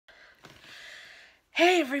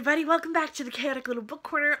Hey everybody, welcome back to the Chaotic Little Book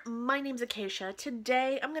Corner. My name's Acacia.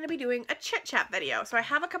 Today I'm going to be doing a chit chat video. So I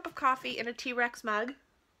have a cup of coffee in a T-Rex mug.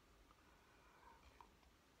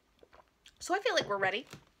 So I feel like we're ready.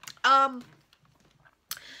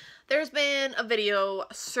 There's been a video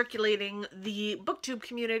circulating the booktube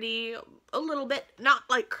community a little bit, not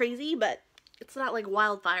like crazy, but it's not like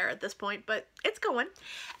wildfire at this point, but it's going.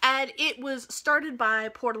 And it was started by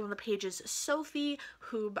Portal on the Page's Sophie,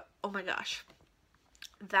 who, oh my gosh.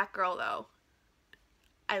 That girl, though,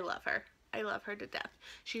 I love her. I love her to death.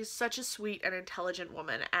 She's such a sweet and intelligent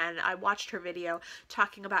woman, and I watched her video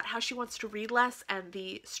talking about how she wants to read less and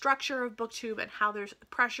the structure of booktube and how there's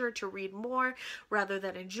pressure to read more rather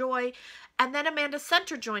than enjoy. And then Amanda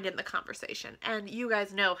Center joined in the conversation, and you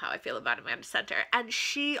guys know how I feel about Amanda Center, and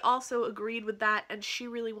she also agreed with that, and she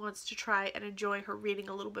really wants to try and enjoy her reading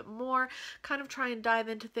a little bit more, kind of try and dive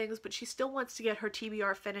into things, but she still wants to get her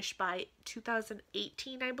TBR finished by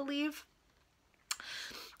 2018, I believe.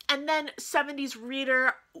 And then 70s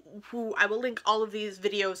Reader, who I will link all of these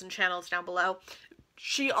videos and channels down below,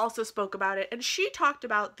 she also spoke about it, and she talked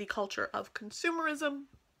about the culture of consumerism,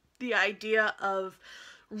 the idea of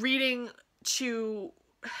reading to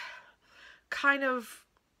kind of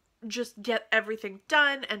just get everything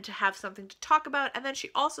done and to have something to talk about. And then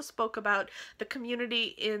she also spoke about the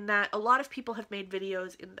community, in that a lot of people have made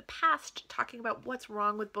videos in the past talking about what's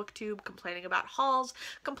wrong with booktube, complaining about hauls,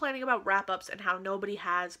 complaining about wrap-ups, and how nobody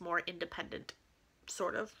has more independent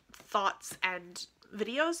sort of thoughts and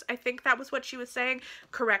videos. I think that was what she was saying.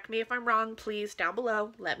 Correct me if I'm wrong, please, down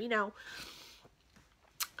below, let me know.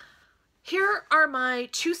 Here are my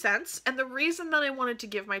 2 cents, and the reason that I wanted to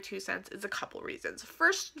give my 2 cents is a couple reasons.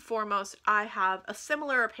 First and foremost, I have a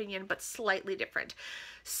similar opinion, but slightly different.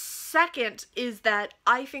 Second is that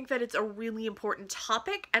I think that it's a really important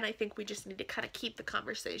topic, and I think we just need to kind of keep the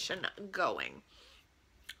conversation going.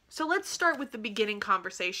 So let's start with the beginning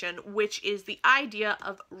conversation, which is the idea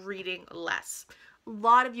of reading less. A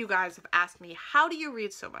lot of you guys have asked me, how do you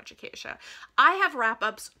read so much, Acacia? I have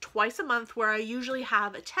wrap-ups twice a month where I usually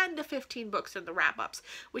have 10 to 15 books in the wrap-ups,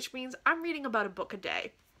 which means I'm reading about a book a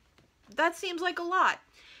day. That seems like a lot.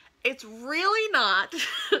 It's really not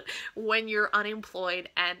when you're unemployed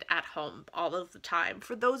and at home all of the time.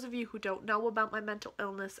 For those of you who don't know about my mental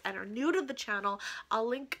illness and are new to the channel, I'll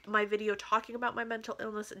link my video talking about my mental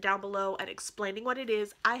illness down below and explaining what it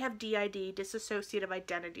is. I have DID, dissociative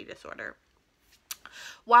identity disorder.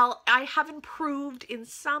 While I have improved in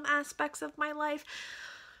some aspects of my life,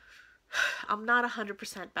 I'm not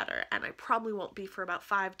 100% better, and I probably won't be for about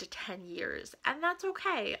 5 to 10 years, and that's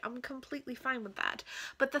okay. I'm completely fine with that.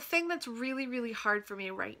 But the thing that's really, really hard for me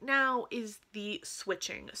right now is the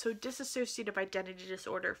switching. So dissociative identity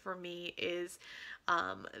disorder for me is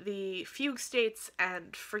the fugue states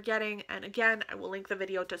and forgetting, and again, I will link the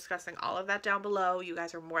video discussing all of that down below. You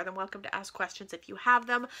guys are more than welcome to ask questions if you have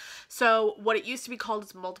them. So what it used to be called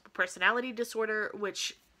is multiple personality disorder,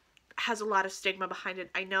 which has a lot of stigma behind it.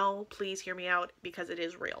 I know, please hear me out, because it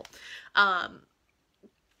is real.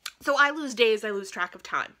 So I lose days, I lose track of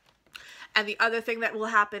time. And the other thing that will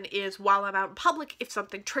happen is, while I'm out in public, if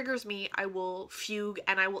something triggers me, I will fugue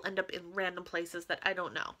and I will end up in random places that I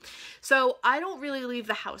don't know. So I don't really leave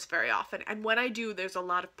the house very often. And when I do, there's a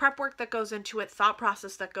lot of prep work that goes into it, thought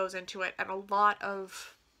process that goes into it, and a lot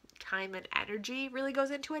of time and energy really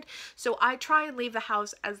goes into it. So I try and leave the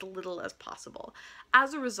house as little as possible.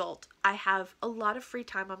 As a result, I have a lot of free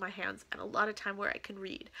time on my hands and a lot of time where I can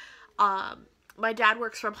read. My dad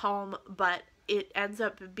works from home, but it ends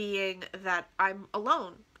up being that I'm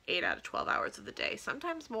alone 8 out of 12 hours of the day,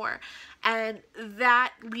 sometimes more. And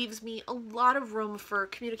that leaves me a lot of room for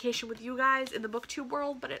communication with you guys in the booktube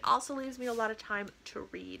world, but it also leaves me a lot of time to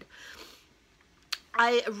read.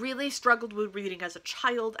 I really struggled with reading as a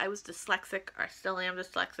child. I was dyslexic, or still am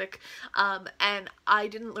dyslexic, and I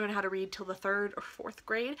didn't learn how to read till the 3rd or 4th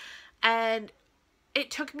grade, and it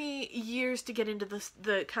took me years to get into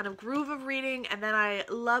the kind of groove of reading, and then I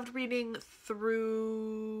loved reading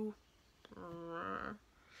through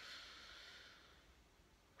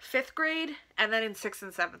 5th grade, and then in 6th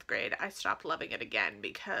and 7th grade I stopped loving it again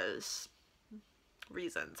because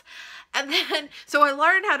reasons. And then, so I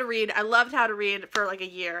learned how to read. I loved how to read for like a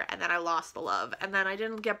year, and then I lost the love. And then I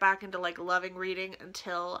didn't get back into like loving reading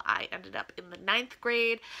until I ended up in the 9th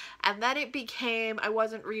grade. And then it became, I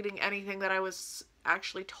wasn't reading anything that I was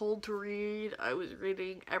actually told to read. I was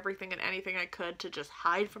reading everything and anything I could to just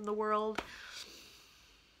hide from the world.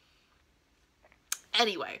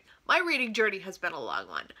 Anyway, my reading journey has been a long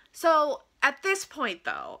one. So At this point,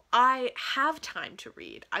 though, I have time to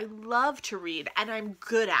read. I love to read, and I'm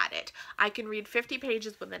good at it. I can read 50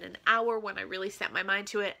 pages within an hour when I really set my mind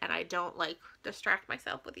to it, and I don't, like, distract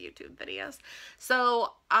myself with YouTube videos.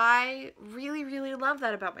 So I really, really love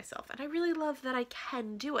that about myself, and I really love that I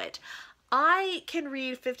can do it. I can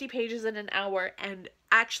read 50 pages in an hour and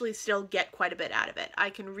actually still get quite a bit out of it. I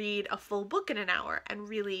can read a full book in an hour and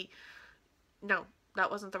really... No, that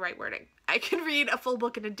wasn't the right wording. I can read a full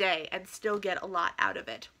book in a day and still get a lot out of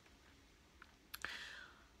it.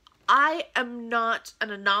 I am not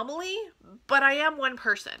an anomaly, but I am one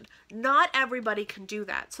person. Not everybody can do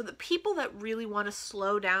that. So the people that really want to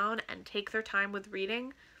slow down and take their time with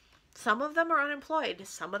reading, some of them are unemployed,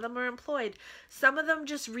 some of them are employed, some of them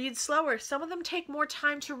just read slower, some of them take more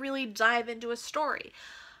time to really dive into a story.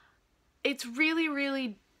 It's really,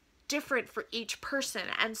 really different for each person,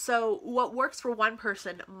 and so what works for one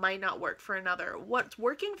person might not work for another. What's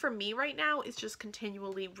working for me right now is just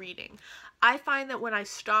continually reading. I find that when I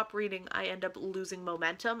stop reading, I end up losing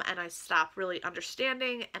momentum, and I stop really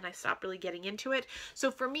understanding, and I stop really getting into it. So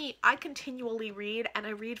for me, I continually read, and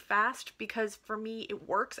I read fast because for me it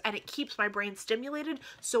works and it keeps my brain stimulated,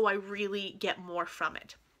 so I really get more from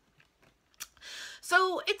it.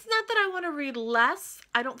 So it's not that I want to read less.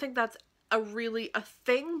 I don't think that's a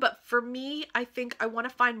thing, but for me, I think I want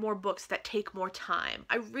to find more books that take more time.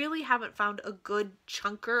 I really haven't found a good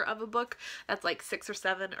chunker of a book that's like 600 or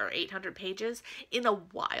 700 or 800 pages in a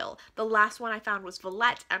while. The last one I found was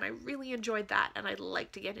Villette, and I really enjoyed that, and I'd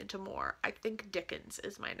like to get into more. I think Dickens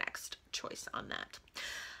is my next choice on that.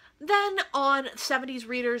 Then on 70s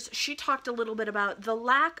Readers, she talked a little bit about the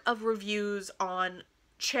lack of reviews on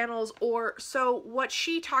channels, or so what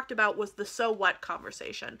she talked about was the so what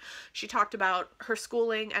conversation. She talked about her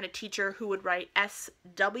schooling and a teacher who would write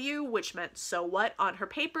SW, which meant so what, on her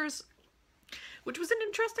papers, which was an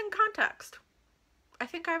interesting context. I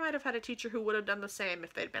think I might have had a teacher who would have done the same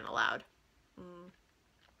if they'd been allowed.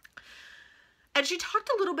 And she talked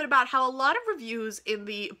a little bit about how a lot of reviews in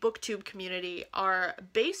the booktube community are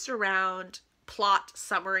based around plot,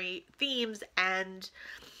 summary, themes, and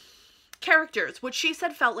characters, which she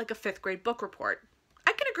said felt like a 5th grade book report.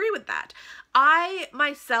 I can agree with that. I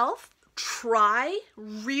myself try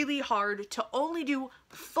really hard to only do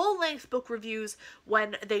full-length book reviews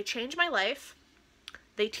when they change my life,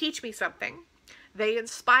 they teach me something, they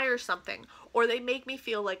inspire something, or they make me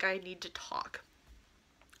feel like I need to talk.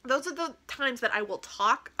 Those are the times that I will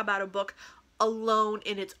talk about a book alone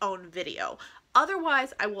in its own video.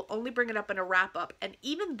 Otherwise, I will only bring it up in a wrap-up, and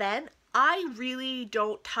even then, I really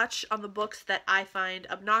don't touch on the books that I find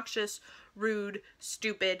obnoxious, rude,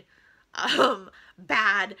 stupid,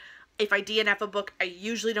 bad. If I DNF a book, I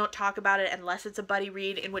usually don't talk about it unless it's a buddy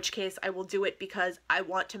read, in which case I will do it because I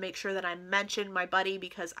want to make sure that I mention my buddy,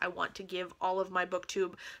 because I want to give all of my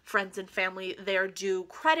booktube friends and family their due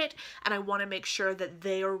credit, and I want to make sure that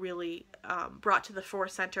they are really brought to the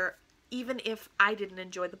forefront. Even if I didn't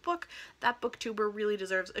enjoy the book, that booktuber really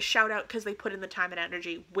deserves a shout out because they put in the time and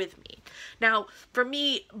energy with me. Now, for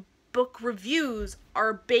me, book reviews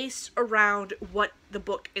are based around what the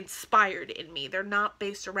book inspired in me. They're not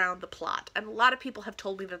based around the plot. And a lot of people have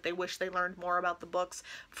told me that they wish they learned more about the books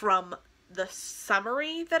from the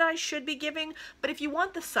summary that I should be giving. But if you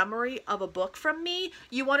want the summary of a book from me,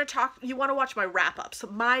 you want to watch my wrap-ups.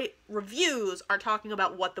 My reviews are talking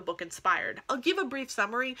about what the book inspired. I'll give a brief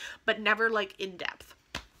summary, but never like in depth.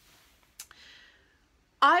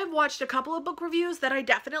 I've watched a couple of book reviews that I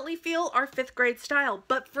definitely feel are 5th grade style,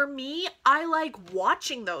 but for me, I like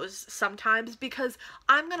watching those sometimes because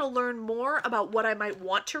I'm going to learn more about what I might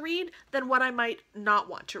want to read than what I might not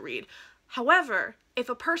want to read. However, if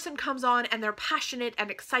a person comes on and they're passionate and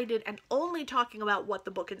excited and only talking about what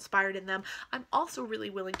the book inspired in them, I'm also really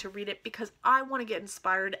willing to read it because I want to get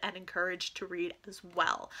inspired and encouraged to read as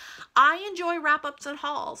well. I enjoy wrap-ups and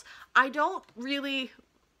hauls. I don't really...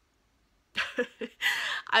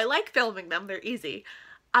 I like filming them, they're easy.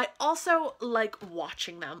 I also like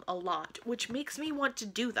watching them a lot, which makes me want to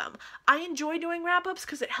do them. I enjoy doing wrap-ups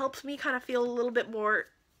because it helps me kind of feel a little bit more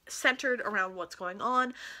centered around what's going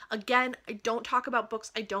on. Again, I don't talk about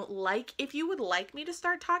books I don't like. If you would like me to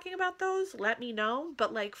start talking about those, let me know.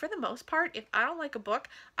 But like for the most part, if I don't like a book,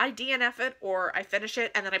 I DNF it or I finish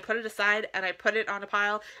it and then I put it aside and I put it on a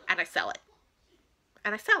pile and I sell it.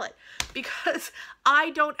 And I sell it because I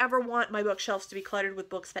don't ever want my bookshelves to be cluttered with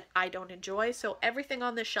books that I don't enjoy. So everything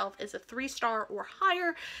on this shelf is a 3-star or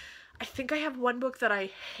higher. I think I have one book that I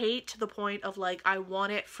hate to the point of like I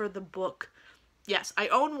want it for the book. Yes, I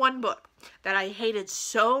own one book that I hated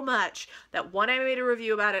so much that 1, I made a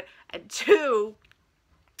review about it, and 2,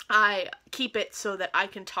 I keep it so that I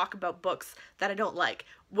can talk about books that I don't like.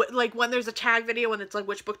 Like when there's a tag video and it's like,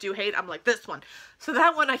 which book do you hate? I'm like, this one. So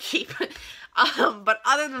that one I keep. But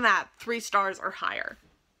other than that, 3 stars or higher.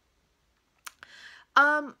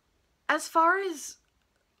 As far as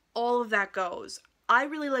all of that goes, I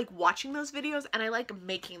really like watching those videos and I like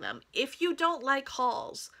making them. If you don't like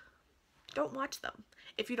hauls, don't watch them.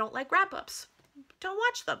 If you don't like wrap-ups, don't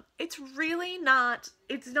watch them.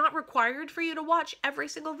 It's not required for you to watch every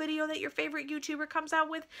single video that your favorite YouTuber comes out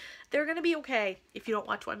with. They're gonna be okay if you don't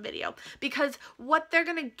watch one video, because what they're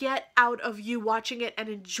gonna get out of you watching it and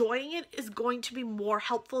enjoying it is going to be more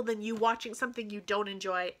helpful than you watching something you don't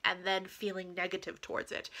enjoy and then feeling negative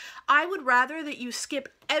towards it. I would rather that you skip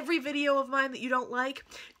every video of mine that you don't like,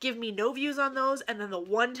 give me no views on those, and then the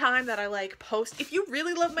one time that I like post, if you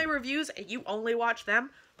really love my reviews and you only watch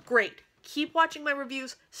them, great. Keep watching my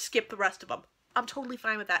reviews, skip the rest of them. I'm totally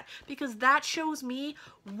fine with that, because that shows me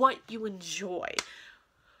what you enjoy.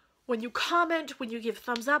 When you comment, when you give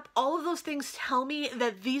thumbs up, all of those things tell me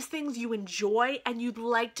that these things you enjoy and you'd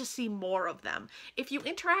like to see more of them. If you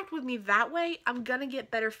interact with me that way, I'm gonna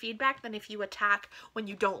get better feedback than if you attack when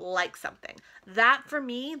you don't like something. That, for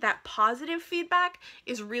me, that positive feedback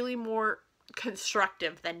is really more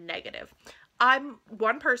constructive than negative. I'm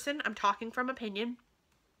one person, I'm talking from opinion.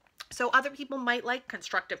 So other people might like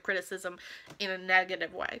constructive criticism in a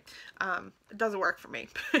negative way. It doesn't work for me.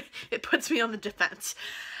 It puts me on the defense.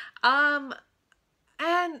 And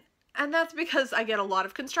that's because I get a lot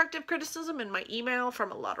of constructive criticism in my email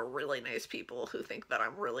from a lot of really nice people who think that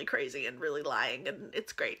I'm really crazy and really lying, and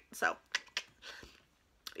it's great. So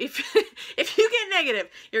if you get negative,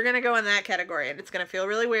 you're gonna go in that category, and it's gonna feel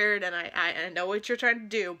really weird, and I know what you're trying to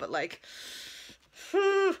do, but like,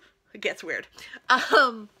 it gets weird.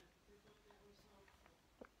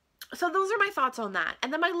 So those are my thoughts on that.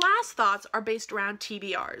 And then my last thoughts are based around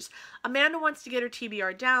TBRs. Amanda wants to get her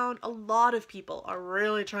TBR down. A lot of people are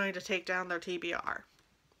really trying to take down their TBR.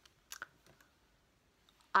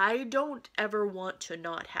 I don't ever want to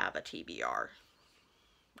not have a TBR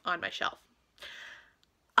on my shelf.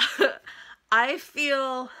 I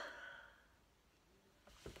feel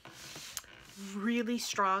really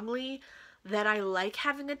strongly that I like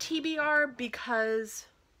having a TBR because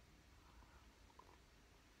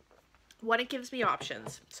one, it gives me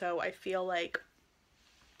options, so I feel like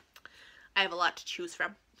I have a lot to choose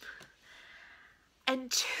from.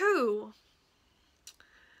 And 2,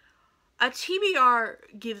 a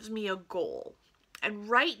TBR gives me a goal. And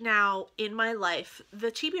right now in my life,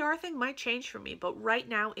 the TBR thing might change for me, but right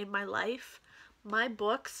now in my life, my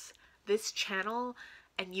books, this channel,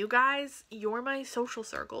 and you guys, you're my social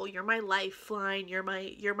circle, you're my lifeline, you're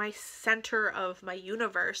my center of my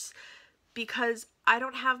universe, because I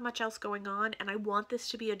don't have much else going on, and I want this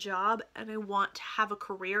to be a job, and I want to have a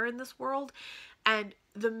career in this world. And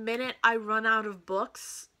the minute I run out of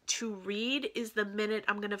books to read is the minute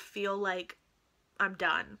I'm gonna feel like I'm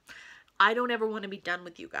done. I don't ever want to be done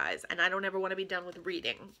with you guys, and I don't ever want to be done with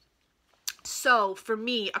reading. So for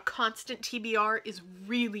me, a constant TBR is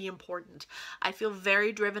really important. I feel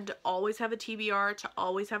very driven to always have a TBR, to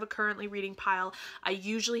always have a currently reading pile. I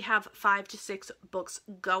usually have 5 to 6 books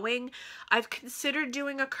going. I've considered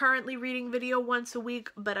doing a currently reading video once a week,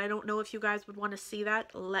 but I don't know if you guys would want to see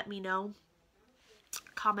that. Let me know.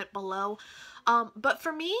 Comment below. But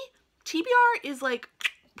for me, TBR is like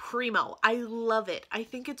primo. I love it. I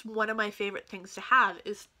think it's one of my favorite things to have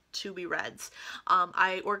is to be reads.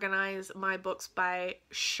 I organize my books by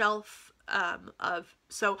shelf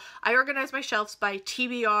so I organize my shelves by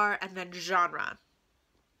TBR and then genre.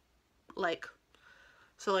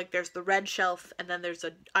 So there's the read shelf and then there's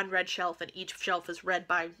an unread shelf, and each shelf is read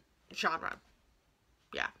by genre.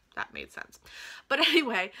 Yeah, that made sense. But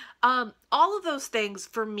anyway, all of those things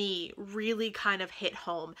for me really kind of hit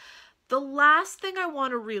home. The last thing I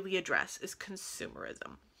want to really address is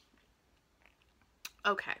consumerism.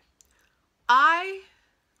 Okay, I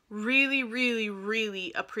really, really,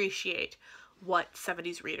 really appreciate what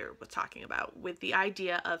 70s Reader was talking about with the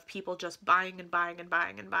idea of people just buying and buying and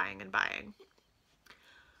buying and buying and buying.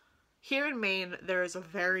 Here in Maine, there is a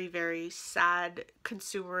very, very sad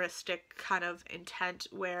consumeristic kind of intent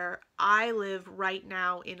where I live right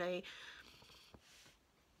now in a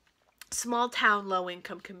small town, low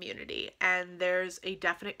income community, and there's a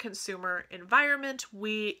definite consumer environment.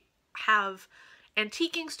 We have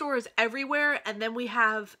antiquing stores everywhere, and then we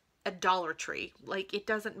have a Dollar Tree. Like, it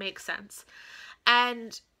doesn't make sense.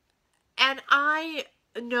 And I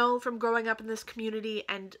know from growing up in this community,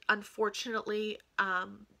 and unfortunately,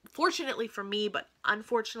 fortunately for me, but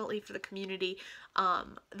unfortunately for the community,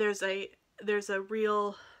 there's a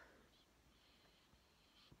real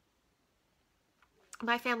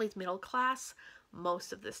My family's middle class.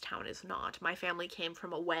 Most of this town is not. My family came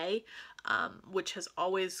from away, which has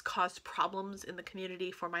always caused problems in the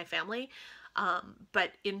community for my family.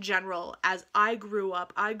 But in general, as I grew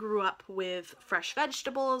up with fresh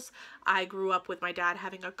vegetables. I grew up with my dad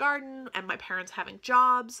having a garden and my parents having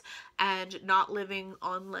jobs and not living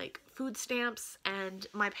on like food stamps. And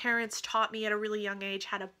my parents taught me at a really young age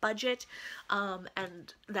how to budget,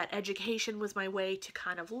 and that education was my way to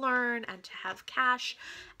kind of learn and to have cash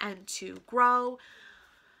and to grow.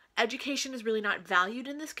 Education is really not valued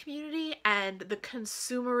in this community, and the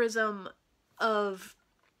consumerism of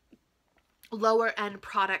lower end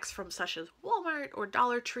products from such as Walmart or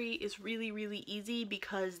Dollar Tree is really, really easy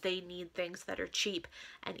because they need things that are cheap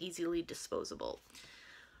and easily disposable.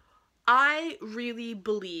 I really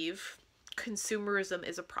believe consumerism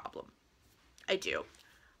is a problem. I do.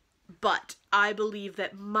 But I believe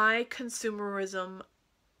that my consumerism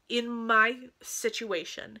in my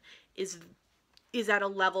situation is at a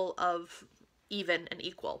level of even and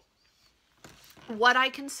equal. What I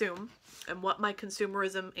consume and what my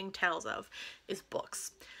consumerism entails of is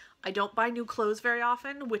books. I don't buy new clothes very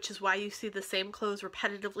often, which is why you see the same clothes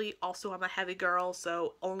repetitively. Also, I'm a heavy girl,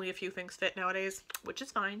 so only a few things fit nowadays, which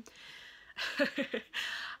is fine.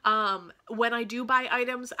 When I do buy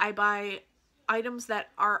items, I buy items that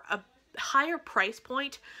are a higher price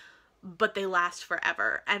point, but they last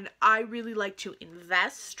forever. And I really like to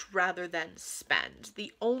invest rather than spend.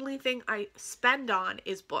 The only thing I spend on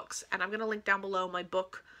is books. And I'm going to link down below my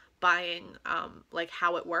book buying, like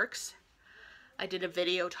how it works. I did a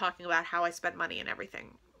video talking about how I spend money and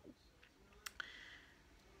everything.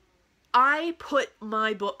 I put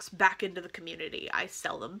my books back into the community. I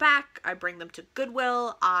sell them back, I bring them to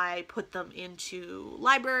Goodwill, I put them into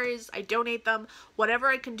libraries, I donate them. Whatever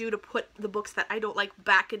I can do to put the books that I don't like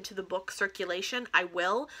back into the book circulation, I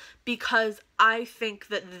will, because I think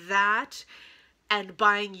that that and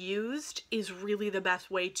buying used is really the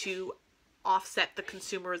best way to offset the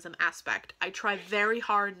consumerism aspect. I try very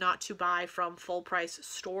hard not to buy from full price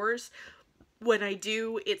stores. When I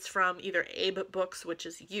do, it's from either Abe Books, which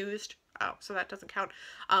is used. Oh, so that doesn't count.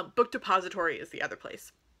 Book Depository is the other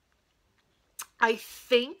place. I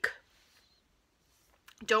think,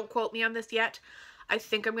 don't quote me on this yet, I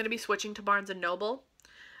think I'm going to be switching to Barnes & Noble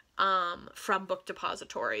from Book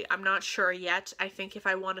Depository. I'm not sure yet. I think if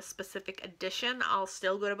I want a specific edition, I'll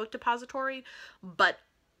still go to Book Depository, but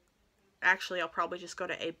actually I'll probably just go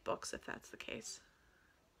to Abe Books if that's the case.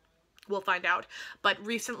 We'll find out. But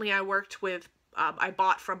recently I worked with, I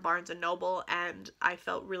bought from Barnes & Noble, and I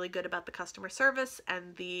felt really good about the customer service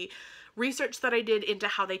and the research that I did into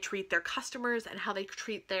how they treat their customers and how they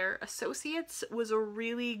treat their associates was a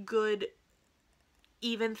really good,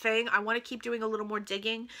 even thing. I want to keep doing a little more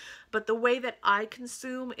digging, but the way that I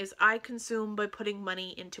consume is I consume by putting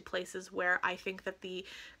money into places where I think that the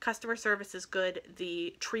customer service is good,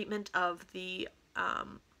 the treatment of the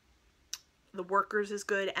workers is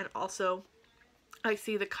good, and also I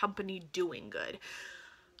see the company doing good.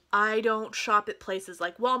 I don't shop at places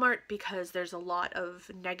like Walmart because there's a lot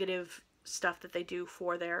of negative stuff that they do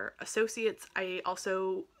for their associates. I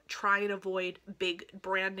also try and avoid big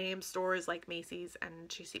brand name stores like Macy's and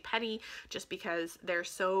JCPenney just because they're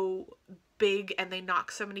so big and they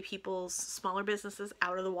knock so many people's smaller businesses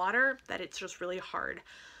out of the water that it's just really hard.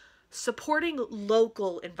 Supporting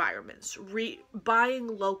local environments, buying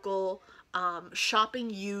local, shopping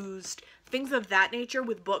used, things of that nature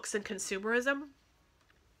with books and consumerism,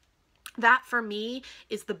 that for me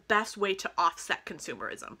is the best way to offset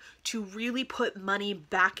consumerism, to really put money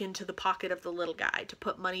back into the pocket of the little guy, to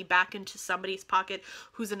put money back into somebody's pocket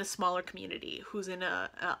who's in a smaller community, who's in a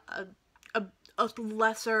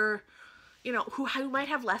lesser, you know, who might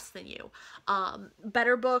have less than you.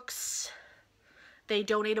 Better Books, they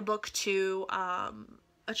donate a book to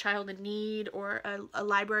a child in need, or a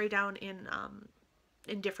library down in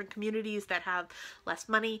different communities that have less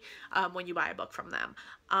money when you buy a book from them.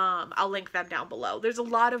 I'll link them down below. There's a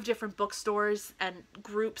lot of different bookstores and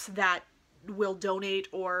groups that will donate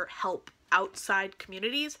or help outside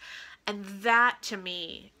communities, and that to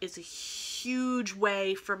me is a huge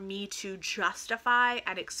way for me to justify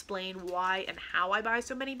and explain why and how I buy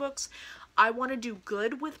so many books. I want to do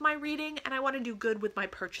good with my reading, and I want to do good with my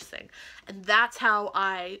purchasing, and that's how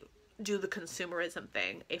I do the consumerism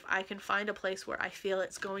thing. If I can find a place where I feel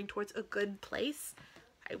it's going towards a good place,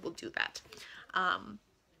 I will do that.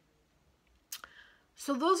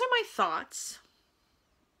 So those are my thoughts.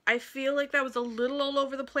 I feel like that was a little all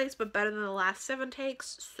over the place, but better than the last 7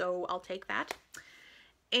 takes, so I'll take that.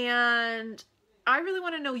 And I really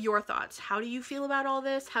want to know your thoughts. How do you feel about all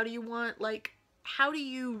this? How do you want, like, how do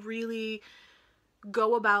you really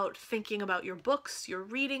go about thinking about your books, your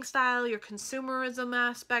reading style, your consumerism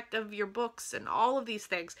aspect of your books, and all of these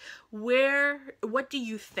things. What do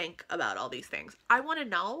you think about all these things? I want to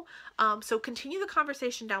know. So continue the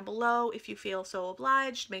conversation down below if you feel so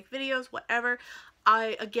obliged. Make videos, whatever.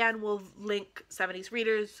 I, again, will link 70s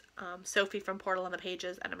Readers, Sophie from Portal on the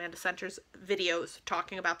Pages, and Amanda Center's videos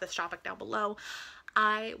talking about this topic down below.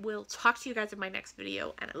 I will talk to you guys in my next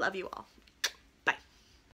video, and I love you all.